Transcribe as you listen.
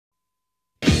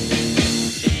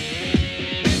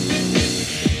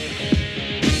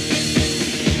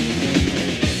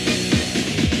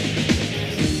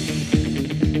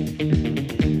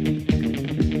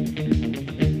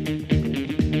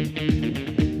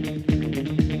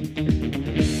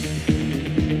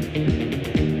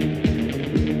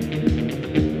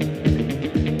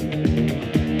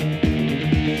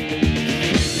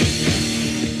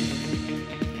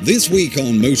This week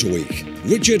on Motor Week,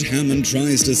 Richard Hammond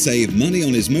tries to save money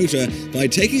on his motor by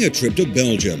taking a trip to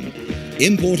Belgium.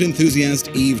 Import enthusiast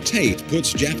Tate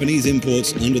puts Japanese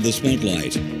imports under the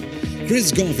spotlight.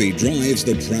 Goffey drives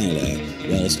the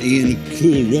Prowler, whilst Ian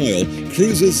Royle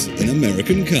cruises in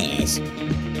American cars.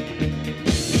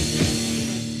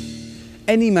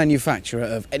 Any manufacturer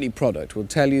of any product will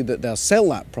tell you that they'll sell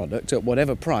that product at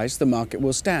whatever price the market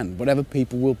will stand, whatever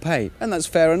people will pay, and that's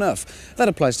fair enough. That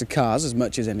applies to cars as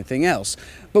much as anything else.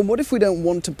 But what if we don't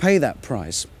want to pay that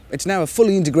price? It's now a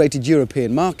fully integrated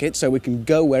European market, so we can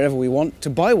go wherever we want to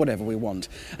buy whatever we want.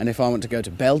 And if I want to go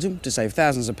to Belgium to save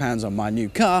thousands of pounds on my new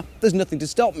car, there's nothing to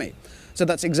stop me. So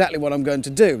that's exactly what I'm going to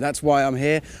do. That's why I'm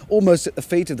here, almost at the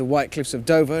feet of the White Cliffs of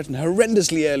Dover, at a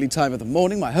horrendously early time of the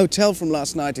morning. My hotel from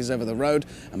last night is over the road,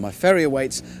 and my ferry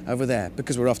awaits over there,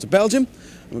 because we're off to Belgium,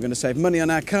 and we're going to save money on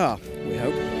our car, we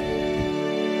hope.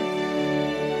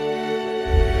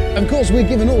 Of course, we're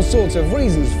given all sorts of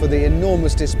reasons for the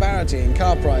enormous disparity in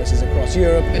car prices across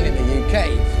Europe and in the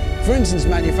UK. For instance,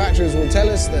 manufacturers will tell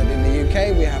us that in the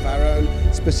UK we have our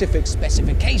own specific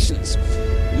specifications.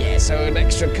 Yeah, so an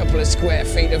extra couple of square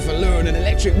feet of velour and an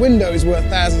electric window is worth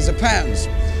thousands of pounds.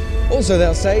 Also,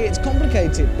 they'll say it's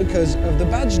complicated because of the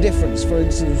badge difference, for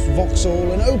instance,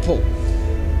 Vauxhall and Opel.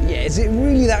 Yeah, is it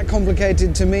really that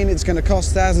complicated to mean it's going to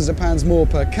cost thousands of pounds more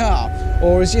per car?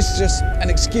 Or is this just an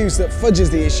excuse that fudges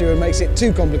the issue and makes it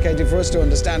too complicated for us to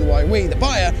understand why we, the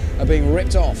buyer, are being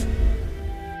ripped off?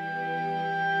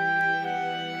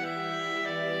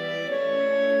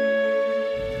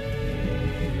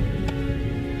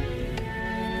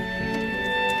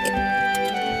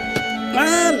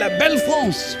 Ah, la belle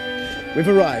France! We've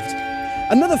arrived.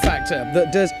 Another factor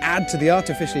that does add to the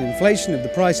artificial inflation of the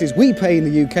prices we pay in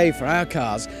the UK for our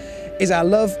cars is our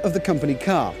love of the company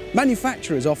car.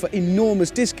 Manufacturers offer enormous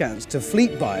discounts to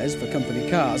fleet buyers for company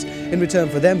cars in return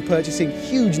for them purchasing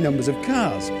huge numbers of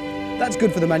cars. That's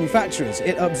good for the manufacturers.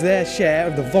 It ups their share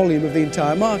of the volume of the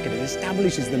entire market. It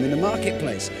establishes them in the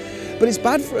marketplace. But it's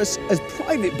bad for us as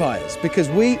private buyers because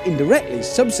we indirectly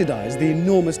subsidise the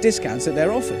enormous discounts that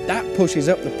they're offered. That pushes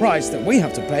up the price that we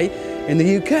have to pay in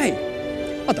the UK.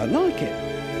 I don't like it.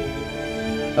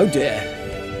 Oh dear.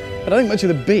 I don't think much of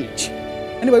the beach.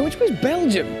 Anyway, which way's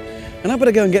Belgium? And I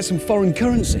better go and get some foreign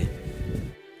currency.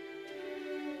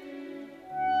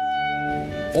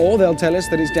 Or they'll tell us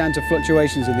that it's down to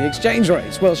fluctuations in the exchange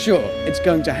rates. Well, sure, it's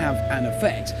going to have an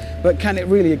effect, but can it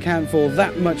really account for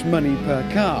that much money per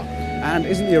car? And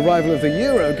isn't the arrival of the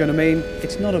euro going to mean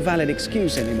it's not a valid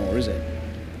excuse anymore, is it?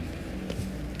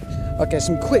 Okay,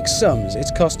 some quick sums. It's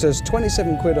cost us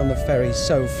 27 quid on the ferry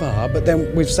so far, but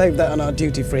then we've saved that on our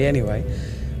duty free anyway.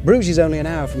 Bruges is only an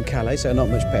hour from Calais, so not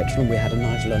much petrol, and we had a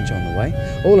nice lunch on the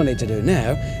way. All I need to do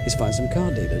now is find some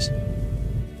car dealers.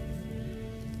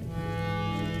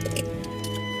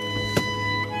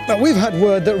 But we've had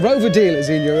word that Rover dealers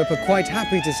in Europe are quite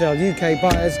happy to sell UK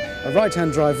buyers a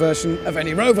right-hand drive version of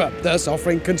any Rover, thus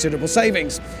offering considerable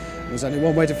savings. There's only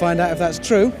one way to find out if that's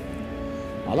true.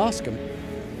 I'll ask them.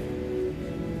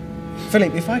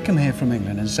 Philip, if I come here from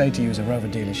England and say to you as a Rover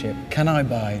dealership, can I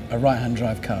buy a right-hand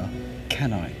drive car?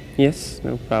 Can I? Yes,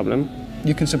 no problem.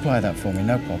 You can supply that for me,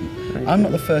 no problem. Okay. I'm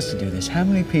not the first to do this. How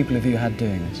many people have you had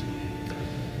doing this?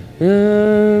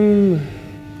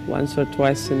 Once or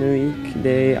twice in a week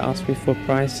they ask me for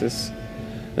prices.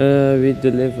 We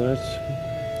delivered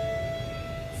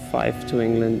 5 to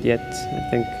England yet, I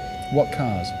think. What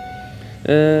cars?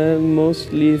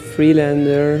 Mostly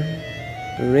Freelander,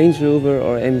 Range Rover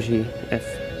or MG/F.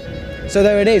 So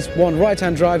there it is, one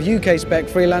right-hand drive UK spec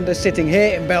Freelander sitting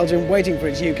here in Belgium waiting for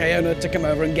its UK owner to come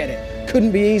over and get it.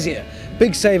 Couldn't be easier.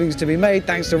 Big savings to be made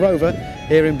thanks to Rover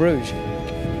here in Bruges.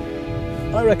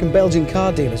 I reckon Belgian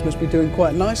car dealers must be doing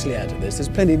quite nicely out of this. There's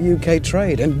plenty of UK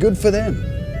trade and good for them.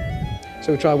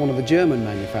 So we try one of the German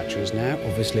manufacturers now.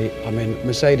 Obviously, I'm in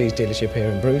Mercedes dealership here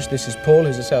in Bruges. This is Paul,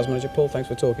 who's the sales manager. Paul, thanks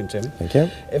for talking to me. Thank you.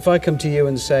 If I come to you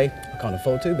and say, I can't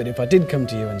afford to, but if I did come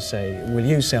to you and say, will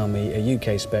you sell me a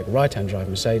UK spec right-hand drive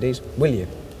Mercedes, will you?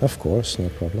 Of course, no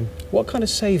problem. What kind of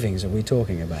savings are we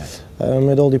talking about?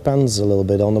 It all depends a little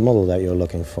bit on the model that you're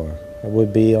looking for. It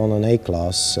would be on an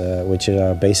A-class, which is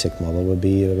our basic model, would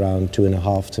be around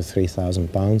 £2,500 to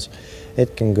 £3,000.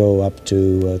 It can go up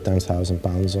to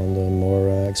 £10,000 on the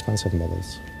more expensive models.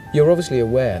 You're obviously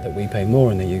aware that we pay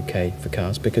more in the UK for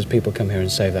cars because people come here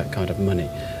and save that kind of money.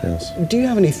 Yes. Do you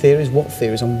have any theories, what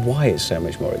theories on why it's so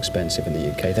much more expensive in the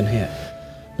UK than here?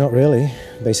 Not really.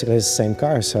 Basically it's the same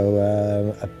car, so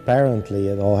apparently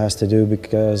it all has to do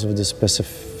because of the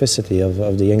specificity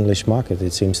of the English market.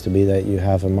 It seems to be that you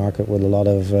have a market with a lot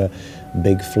of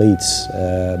big fleets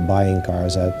buying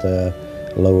cars at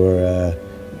lower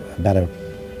better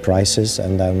prices,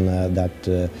 and then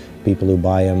that people who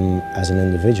buy them as an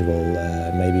individual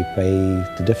maybe pay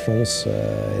the difference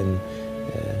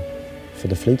for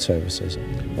the fleet services.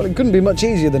 Well, it couldn't be much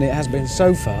easier than it has been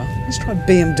so far. Let's try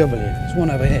BMW. There's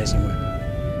one over here somewhere.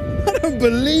 I don't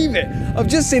believe it! I've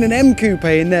just seen an M Coupe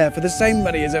in there for the same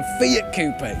money as a Fiat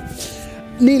Coupe.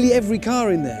 Nearly every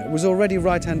car in there was already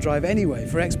right-hand drive anyway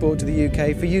for export to the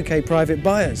UK for UK private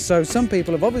buyers, so some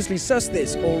people have obviously sussed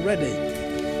this already.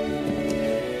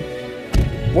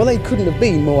 Well, they couldn't have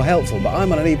been more helpful, but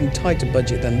I'm on an even tighter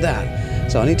budget than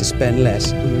that, so I need to spend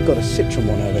less. And we've got a Citroen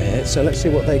one over here, so let's see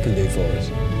what they can do for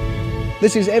us.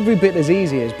 This is every bit as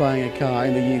easy as buying a car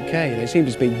in the UK. They seem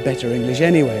to speak better English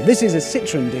anyway. This is a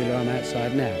Citroen dealer I'm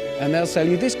outside now, and they'll sell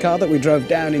you this car that we drove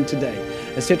down in today,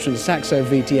 a Citroen Saxo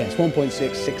VTS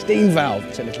 1.6 16 valve.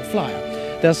 It's a little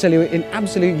flyer. They'll sell you it in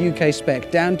absolute UK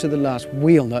spec, down to the last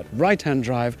wheel nut, right-hand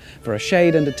drive, for a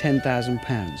shade under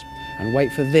 £10,000. And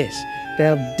wait for this,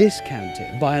 they'll discount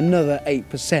it by another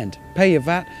 8%. Pay your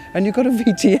VAT, and you've got a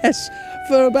VTS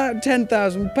for about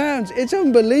 £10,000. It's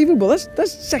unbelievable.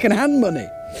 That's second-hand money.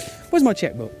 Where's my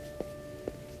checkbook?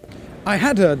 I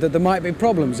had heard that there might be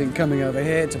problems in coming over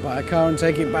here to buy a car and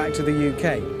take it back to the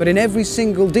UK. But in every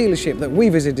single dealership that we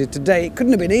visited today, it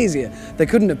couldn't have been easier. They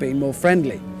couldn't have been more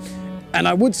friendly. And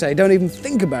I would say, don't even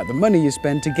think about the money you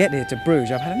spend to get here to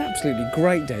Bruges. I've had an absolutely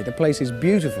great day. The place is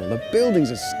beautiful. The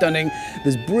buildings are stunning.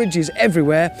 There's bridges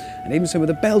everywhere. And even some of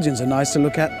the Belgians are nice to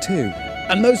look at too.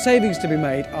 And those savings to be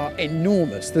made are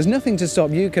enormous. There's nothing to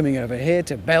stop you coming over here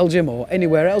to Belgium or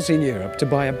anywhere else in Europe to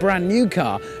buy a brand new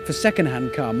car for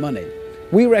second-hand car money.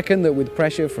 We reckon that with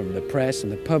pressure from the press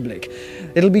and the public,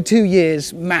 it'll be 2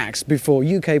 years max before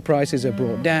UK prices are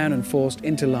brought down and forced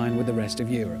into line with the rest of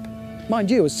Europe.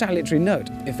 Mind you, a salutary note,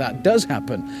 if that does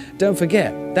happen, don't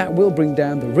forget, that will bring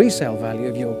down the resale value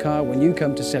of your car when you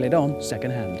come to sell it on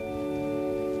second-hand.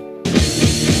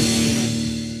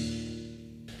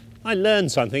 I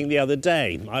learned something the other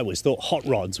day. I always thought hot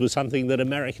rods were something that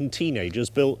American teenagers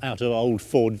built out of old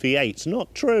Ford V8s.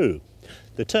 Not true.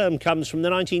 The term comes from the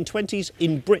 1920s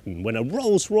in Britain, when a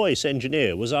Rolls-Royce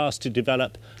engineer was asked to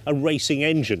develop a racing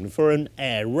engine for an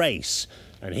air race.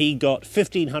 And he got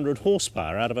 1,500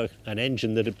 horsepower out of an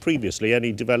engine that had previously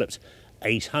only developed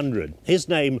 800. His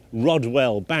name,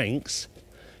 Rodwell Banks,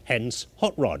 hence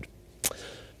Hot Rod.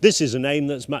 This is a name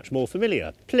that's much more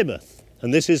familiar, Plymouth.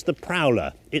 And this is the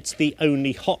Prowler. It's the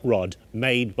only hot rod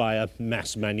made by a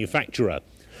mass manufacturer.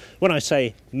 When I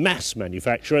say mass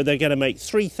manufacturer, they're going to make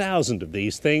 3,000 of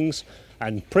these things,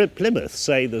 and Plymouth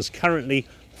say there's currently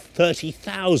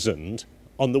 30,000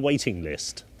 on the waiting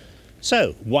list.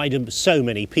 So, why do so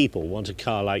many people want a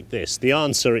car like this? The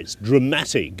answer, it's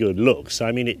dramatic good looks.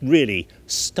 I mean, it really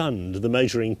stunned the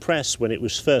motoring press when it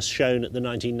was first shown at the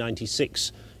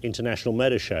 1996 International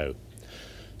Motor Show.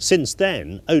 Since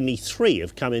then, only 3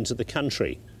 have come into the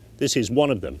country. This is one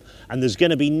of them, and there's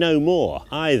going to be no more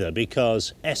either,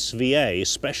 because SVA,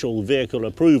 Special Vehicle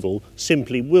Approval,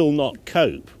 simply will not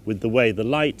cope with the way the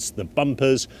lights, the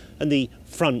bumpers and the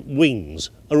front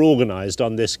wings are organised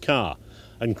on this car.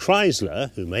 And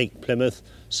Chrysler, who make Plymouth,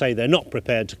 say they're not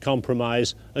prepared to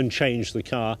compromise and change the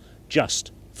car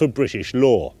just for British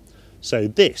law. So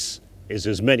this is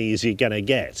as many as you're going to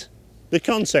get. The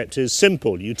concept is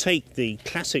simple. You take the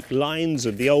classic lines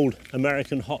of the old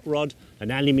American hot rod,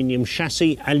 an aluminium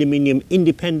chassis, aluminium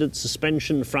independent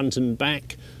suspension front and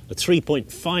back, a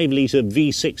 3.5 litre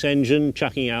V6 engine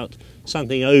chucking out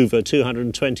something over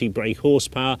 220 brake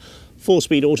horsepower,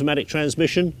 4-speed automatic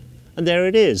transmission, and there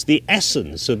it is. The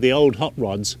essence of the old hot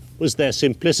rods was their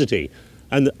simplicity,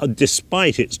 and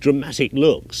despite its dramatic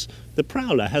looks, the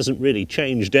Prowler hasn't really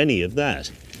changed any of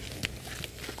that.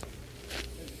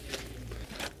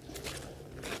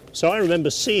 So I remember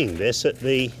seeing this at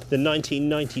the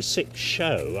 1996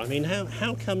 show. I mean,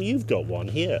 how come you've got one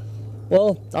here?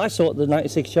 Well, I saw it at the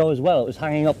 96 show as well. It was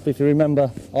hanging up, if you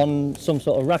remember, on some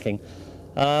sort of racking.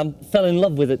 Fell in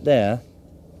love with it there.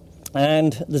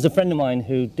 And there's a friend of mine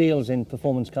who deals in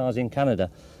performance cars in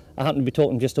Canada. I happened to be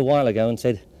talking just a while ago and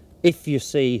said, if you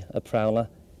see a Prowler,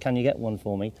 can you get one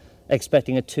for me?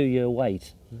 Expecting a 2-year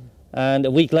wait. And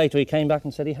a week later he came back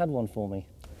and said he had one for me.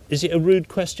 Is it a rude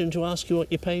question to ask you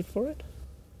what you paid for it?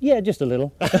 Yeah, just a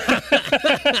little. A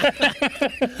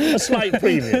slight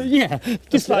premium? Yeah,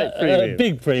 just a slight premium. A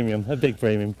big premium, a big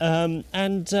premium.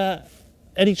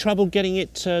 Any trouble getting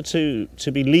it to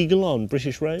be legal on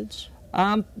British roads?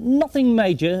 Nothing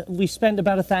major. We spent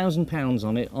about £1,000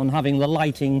 on it, on having the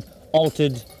lighting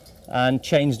altered and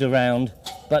changed around,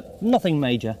 but nothing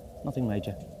major, nothing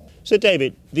major. So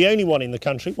David, the only one in the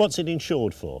country, what's it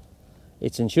insured for?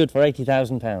 It's insured for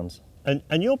 £80,000.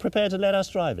 And you're prepared to let us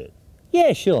drive it?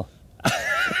 Yeah, sure.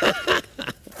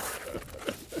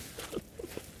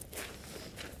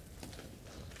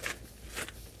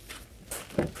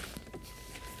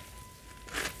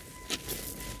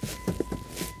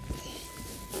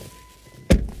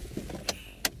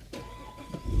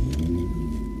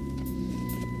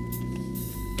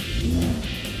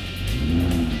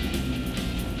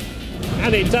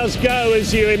 And it does go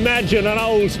as you imagine an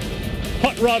old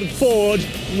hot rod Ford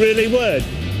really would.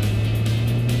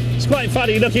 It's quite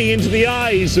funny looking into the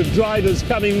eyes of drivers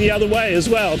coming the other way as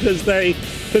well, because they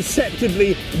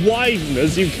perceptibly widen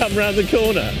as you come round the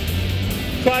corner.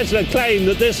 Chrysler claim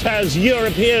that this has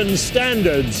European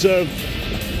standards of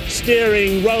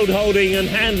steering, road holding and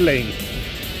handling.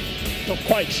 Not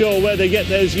quite sure where they get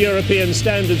those European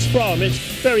standards from. It's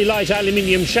very light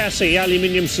aluminium chassis,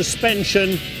 aluminium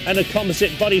suspension and a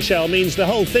composite body shell means the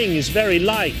whole thing is very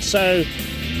light. So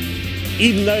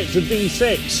even though it's a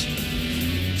V6,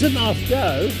 it doesn't half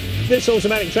go. This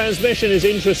automatic transmission is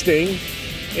interesting.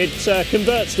 It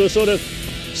converts to a sort of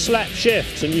slap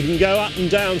shift and you can go up and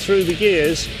down through the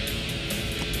gears,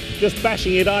 just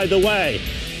bashing it either way.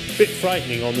 Bit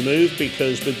frightening on the move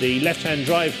because with the left-hand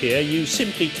drive here you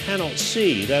simply cannot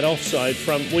see that offside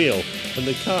front wheel and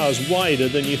the car's wider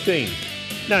than you think.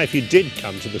 Now if you did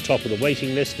come to the top of the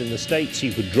waiting list in the States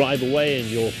you could drive away in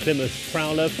your Plymouth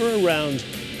Prowler for around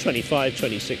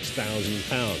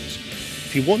 £25,000–26,000.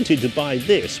 If you wanted to buy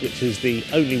this, which is the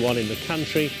only one in the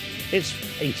country, it's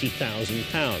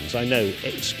 £80,000. I know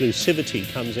exclusivity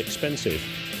comes expensive,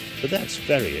 but that's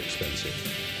very expensive.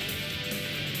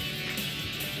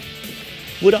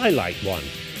 Would I like one?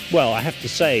 Well, I have to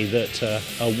say that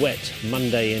a wet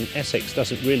Monday in Essex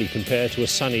doesn't really compare to a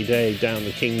sunny day down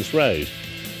the King's Road.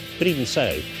 But even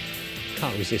so,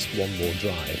 can't resist one more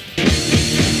drive.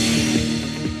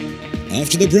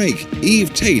 After the break,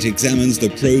 Eve Tate examines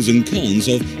the pros and cons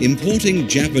of importing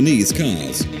Japanese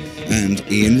cars. And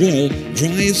Ian Royle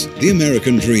drives the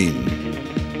American dream.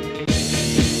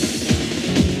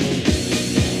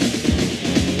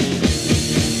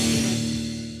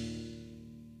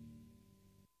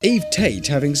 Eve Tate,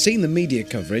 having seen the media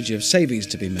coverage of savings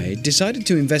to be made, decided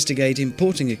to investigate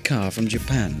importing a car from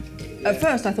Japan. At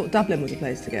first I thought Dublin was the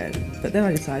place to go, but then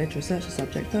I decided to research the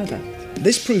subject further.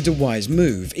 This proved a wise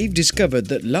move. Eve discovered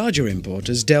that larger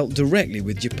importers dealt directly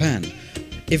with Japan.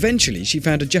 Eventually she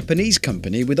found a Japanese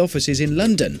company with offices in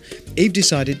London. Eve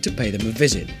decided to pay them a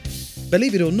visit.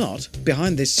 Believe it or not,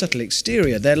 behind this subtle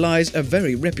exterior there lies a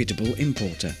very reputable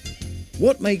importer.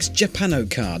 What makes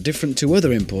Japanocar different to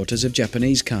other importers of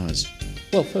Japanese cars?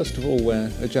 Well, first of all,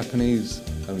 we're a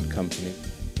Japanese-owned company.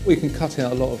 We can cut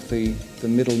out a lot of the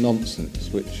middle nonsense,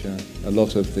 which a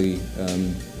lot of the,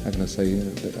 how can I say,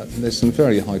 there's some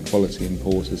very high-quality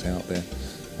importers out there,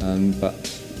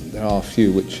 but there are a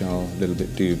few which are a little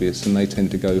bit dubious, and they tend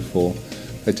to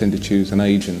choose an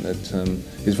agent that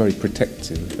is very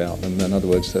protective about them. In other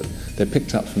words, that they're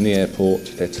picked up from the airport,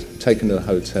 they're taken to a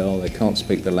hotel, they can't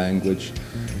speak the language,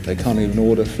 they can't even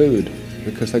order food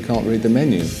because they can't read the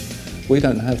menu. We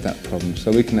don't have that problem,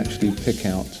 so we can actually pick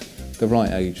out the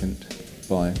right agent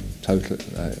by total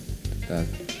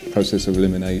process of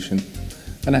elimination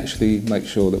and actually make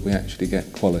sure that we actually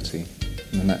get quality,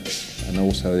 and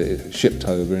also it's shipped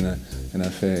over in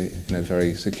a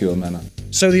very secure manner.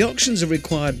 So the auctions are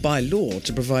required by law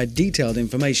to provide detailed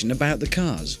information about the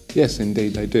cars? Yes,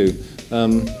 indeed they do. I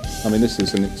mean, this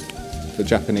is the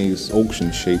Japanese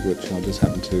auction sheet, which I just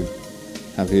happen to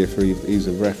have here for ease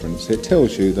of reference. It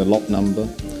tells you the lot number,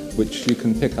 which you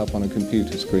can pick up on a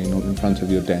computer screen in front of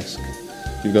your desk.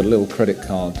 You've got a little credit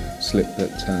card slip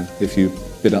that if you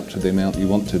bid up to the amount you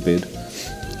want to bid,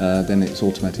 then it's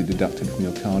automatically deducted from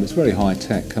your card. It's very high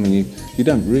tech. I mean, you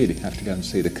don't really have to go and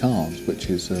see the cars, which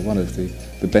is one of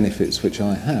the benefits which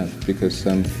I have, because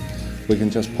we can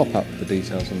just pop up the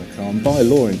details on the car. And by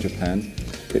law in Japan,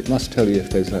 it must tell you if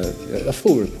there's a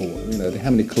full report, you know, how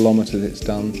many kilometres it's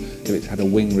done, if it's had a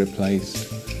wing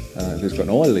replaced, if it's got an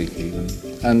oil leak even.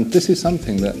 And this is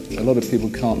something that a lot of people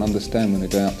can't understand when they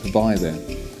go out to buy there.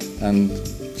 And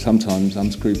sometimes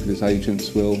unscrupulous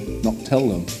agents will not tell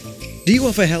them. Do you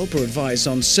offer help or advice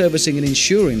on servicing and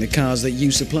insuring the cars that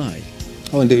you supply?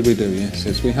 Oh, indeed we do, yes.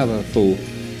 Yes, we have a full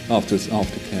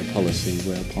aftercare policy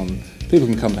whereupon people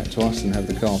can come back to us and have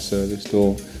the car serviced,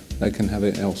 or they can have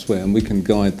it elsewhere, and we can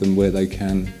guide them where they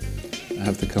can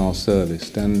have the car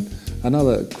serviced. And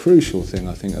another crucial thing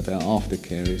I think about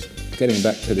aftercare is, getting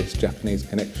back to this Japanese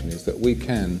connection, is that we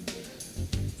can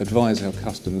advise our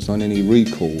customers on any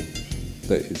recall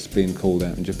that is being called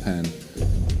out in Japan.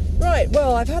 Right,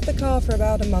 well, I've had the car for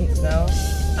about a month now,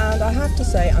 and I have to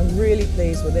say I'm really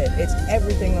pleased with it. It's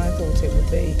everything I thought it would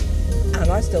be,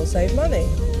 and I still save money.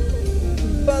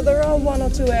 But there are one or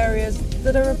two areas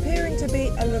that are appearing to be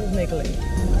a little niggly.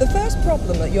 The first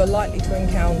problem that you're likely to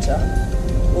encounter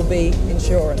will be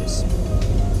insurance.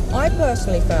 I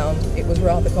personally found it was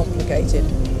rather complicated.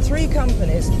 3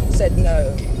 companies said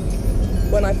no.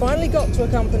 When I finally got to a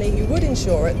company who would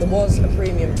insure it, there was a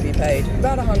premium to be paid,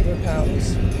 about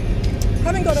 £100.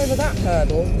 Having got over that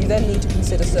hurdle, you then need to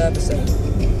consider servicing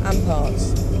and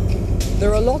parts.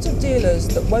 There are a lot of dealers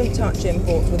that won't touch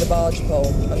imports with a barge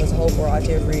pole, and there's a whole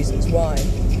variety of reasons why.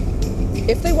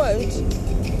 If they won't,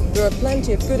 there are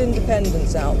plenty of good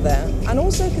independents out there, and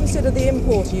also consider the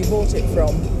importer you bought it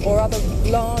from, or other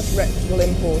large reputable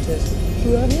importers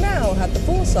who have now had the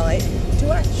foresight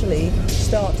to actually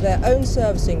start their own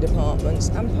servicing departments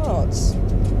and parts.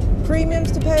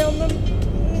 Premiums to pay on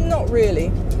them? Not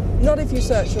really. Not if you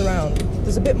search around.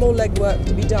 There's a bit more legwork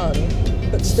to be done,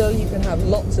 but still you can have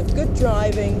lots of good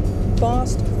driving,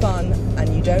 fast, fun,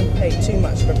 and you don't pay too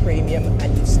much of a premium,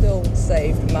 and you've still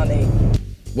saved money.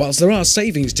 Whilst there are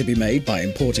savings to be made by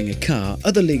importing a car,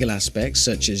 other legal aspects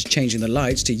such as changing the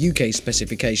lights to UK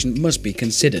specification must be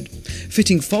considered.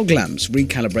 Fitting fog lamps,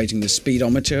 recalibrating the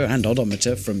speedometer and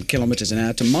odometer from kilometres an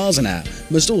hour to miles an hour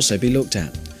must also be looked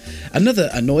at. Another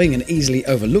annoying and easily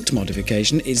overlooked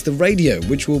modification is the radio,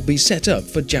 which will be set up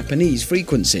for Japanese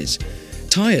frequencies.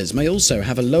 Tyres may also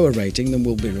have a lower rating than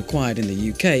will be required in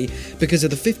the UK because of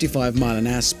the 55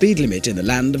 mph speed limit in the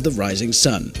land of the rising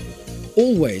sun.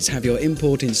 Always have your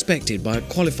import inspected by a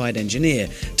qualified engineer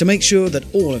to make sure that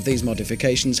all of these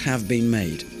modifications have been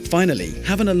made. Finally,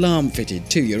 have an alarm fitted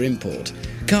to your import.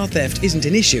 Car theft isn't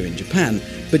an issue in Japan,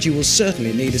 but you will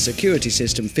certainly need a security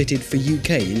system fitted for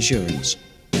UK insurance.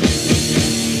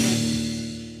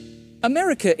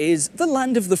 America is the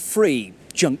land of the free.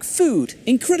 Junk food,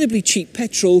 incredibly cheap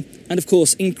petrol, and of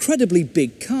course incredibly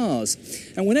big cars.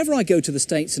 And whenever I go to the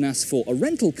States and ask for a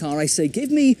rental car, I say,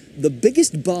 give me the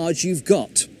biggest barge you've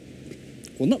got.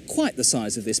 Well, not quite the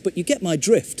size of this, but you get my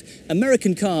drift.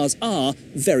 American cars are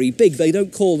very big. They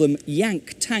don't call them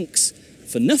Yank tanks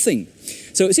for nothing.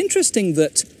 So it's interesting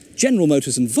that General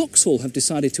Motors and Vauxhall have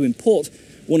decided to import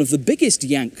one of the biggest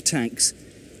Yank tanks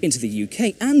into the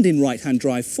UK, and in right-hand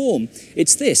drive form.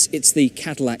 It's the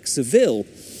Cadillac Seville.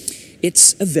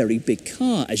 It's a very big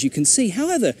car, as you can see.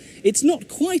 However, it's not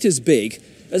quite as big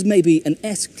as maybe an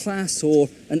S-Class or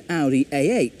an Audi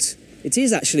A8. It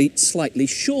is actually slightly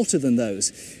shorter than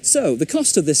those. So the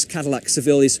cost of this Cadillac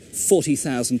Seville is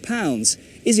 £40,000.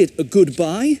 Is it a good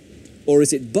buy, or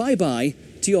is it bye-bye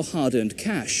to your hard-earned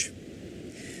cash?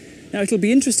 Now, it'll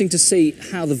be interesting to see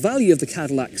how the value of the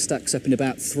Cadillac stacks up in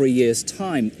about 3 years'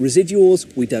 time.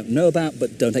 Residuals we don't know about,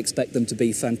 but don't expect them to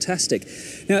be fantastic.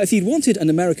 Now, if you'd wanted an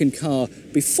American car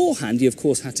beforehand, you of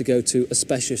course had to go to a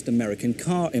specialist American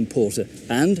car importer,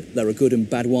 and there are good and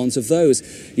bad ones of those.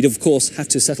 You'd of course have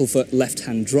to settle for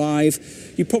left-hand drive.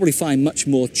 You'd probably find much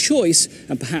more choice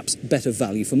and perhaps better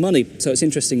value for money. So it's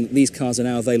interesting that these cars are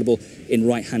now available in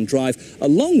right-hand drive,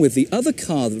 along with the other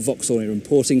car that Vauxhall are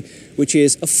importing, which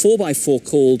is a 4x4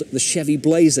 called the Chevy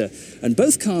Blazer. And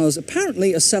both cars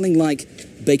apparently are selling like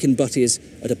bacon butties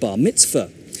at a bar mitzvah.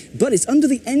 But it's under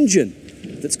the engine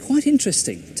that's quite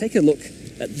interesting. Take a look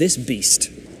at this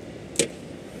beast.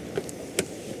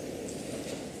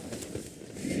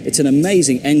 It's an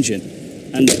amazing engine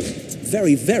and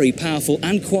very, very powerful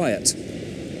and quiet.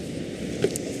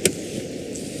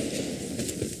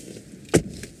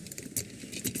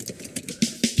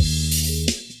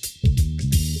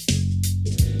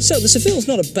 So the Seville's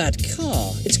not a bad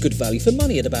car. It's good value for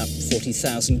money at about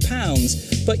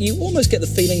 £40,000, but you almost get the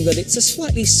feeling that it's a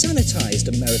slightly sanitised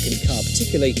American car,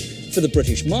 particularly for the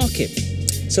British market.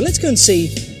 So let's go and see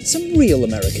some real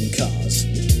American cars.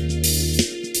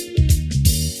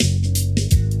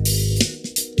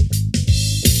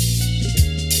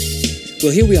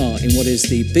 Well, here we are in what is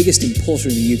the biggest importer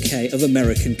in the UK of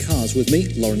American cars. With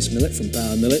me, Lawrence Millett from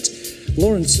Bauer Millett.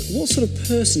 Lawrence, what sort of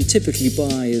person typically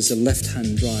buys a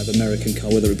left-hand drive American car,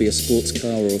 whether it be a sports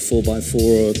car or a 4x4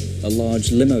 or a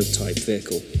large limo type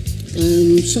vehicle?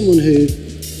 Someone who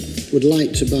would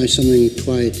like to buy something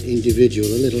quite individual,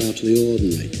 a little out of the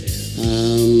ordinary.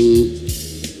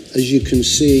 As you can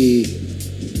see,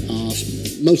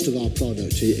 most of our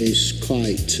product is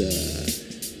quite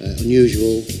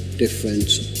unusual, different,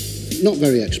 not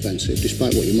very expensive,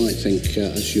 despite what you might think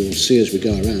as you'll see as we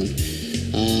go around.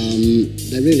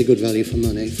 They're really good value for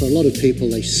money. For a lot of people,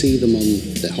 they see them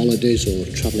on their holidays or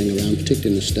travelling around,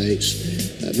 particularly in the States.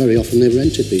 Very often they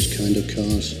rented these kind of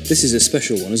cars. This is a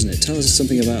special one, isn't it? Tell us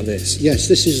something about this. Yes,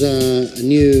 this is a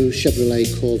new Chevrolet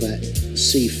Corvette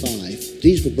C5.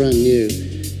 These were brand new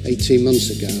 18 months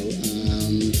ago,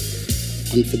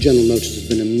 and for General Motors has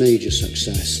been a major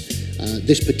success.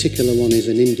 This particular one is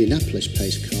an Indianapolis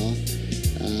pace car,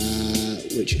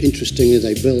 which interestingly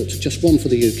they built just one for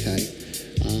the UK,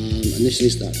 and this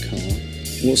is that car.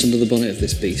 What's under the bonnet of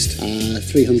this beast?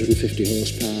 350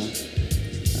 horsepower,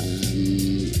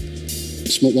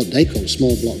 what they call a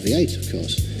small block V8, of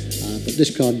course. But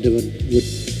this car would do a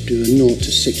 0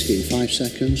 to 60 in 5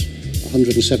 seconds,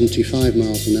 175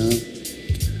 miles an hour.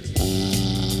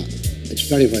 It's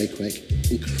very, very quick,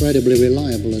 incredibly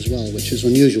reliable as well, which is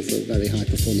unusual for a very high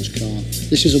performance car.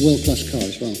 This is a world-class car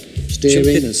as well. Steering,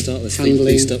 jump in and start the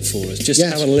beast up for us. Just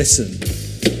have a listen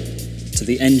to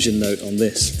the engine note on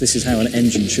this. This is how an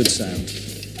engine should sound.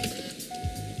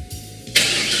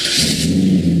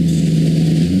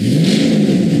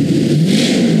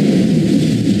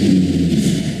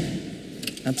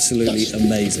 Absolutely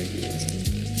amazing.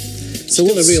 So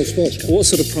what's a real sports car? What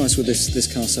sort of price would this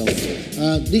car sell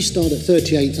for? These start at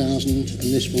 38,000,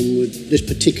 and this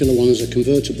particular one is a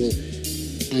convertible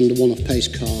and a one-off pace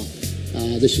car.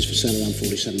 This is for sale around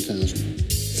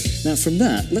 47,000. Now from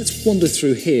that, let's wander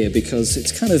through here, because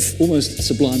it's kind of almost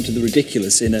sublime to the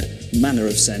ridiculous in a manner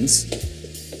of sense.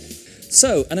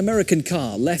 So, an American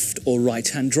car, left or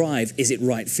right-hand drive, is it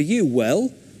right for you?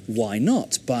 Well, why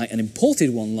not? Buy an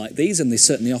imported one like these, and they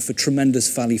certainly offer tremendous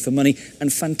value for money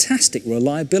and fantastic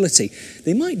reliability.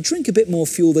 They might drink a bit more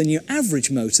fuel than your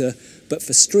average motor, but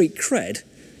for street cred,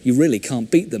 you really can't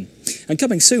beat them. And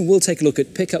coming soon, we'll take a look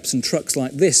at pickups and trucks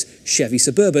like this Chevy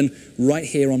Suburban right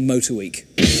here on Motor Week.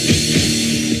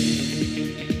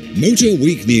 Motor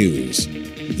Week News.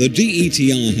 The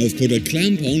DETR have put a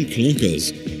clamp on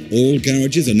clockers. All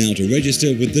garages are now to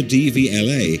register with the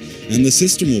DVLA, and the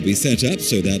system will be set up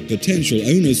so that potential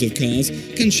owners of cars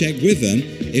can check with them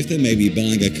if they may be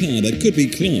buying a car that could be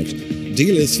clocked.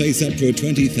 Dealers face up to a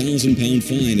 £20,000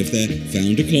 fine if they're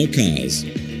found to clock cars.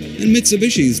 And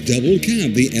Mitsubishi's double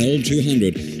cab, the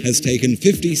L200, has taken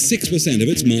 56% of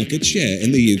its market share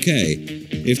in the UK.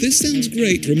 If this sounds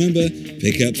great, remember,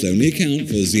 pickups only account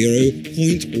for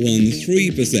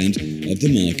 0.13% of the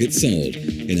market sold.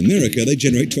 In America, they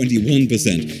generate 21%,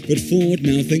 but Ford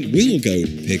now think we'll go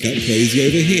pickup crazy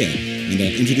over here and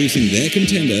are introducing their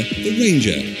contender, the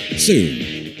Ranger, soon.